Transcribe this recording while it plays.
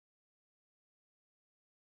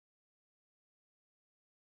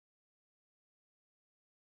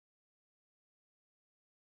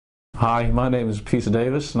Hi, my name is Peter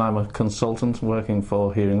Davis and I'm a consultant working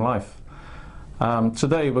for HEARINGLife.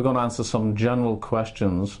 Today we're going to answer some general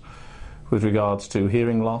questions with regards to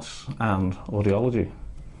hearing loss and audiology.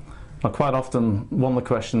 Now, quite often one of the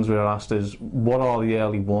questions we are asked is, what are the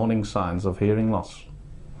early warning signs of hearing loss?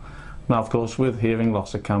 Now, of course, with hearing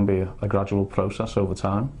loss it can be a gradual process over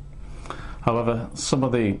time. However, some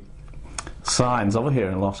of the signs of a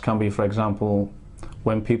hearing loss can be, for example,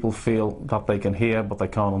 when people feel that they can hear but they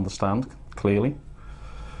can't understand clearly.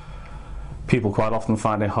 People quite often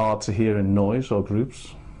find it hard to hear in noise or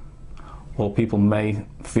groups. Or people may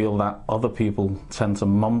feel that other people tend to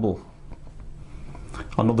mumble.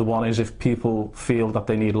 Another one is if people feel that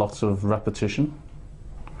they need lots of repetition.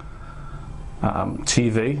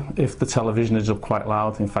 TV, if the television is up quite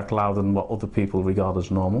loud, in fact louder than what other people regard as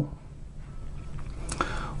normal.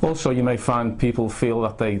 Also, you may find people feel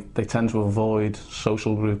that they tend to avoid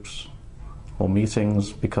social groups or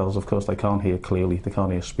meetings because, of course, they can't hear clearly, they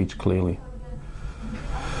can't hear speech clearly.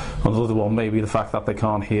 Another one may be the fact that they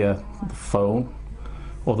can't hear the phone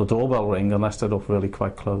or the doorbell ring unless they're up really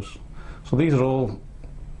quite close. So these are all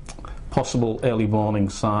possible early warning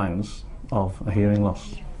signs of a hearing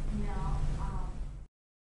loss.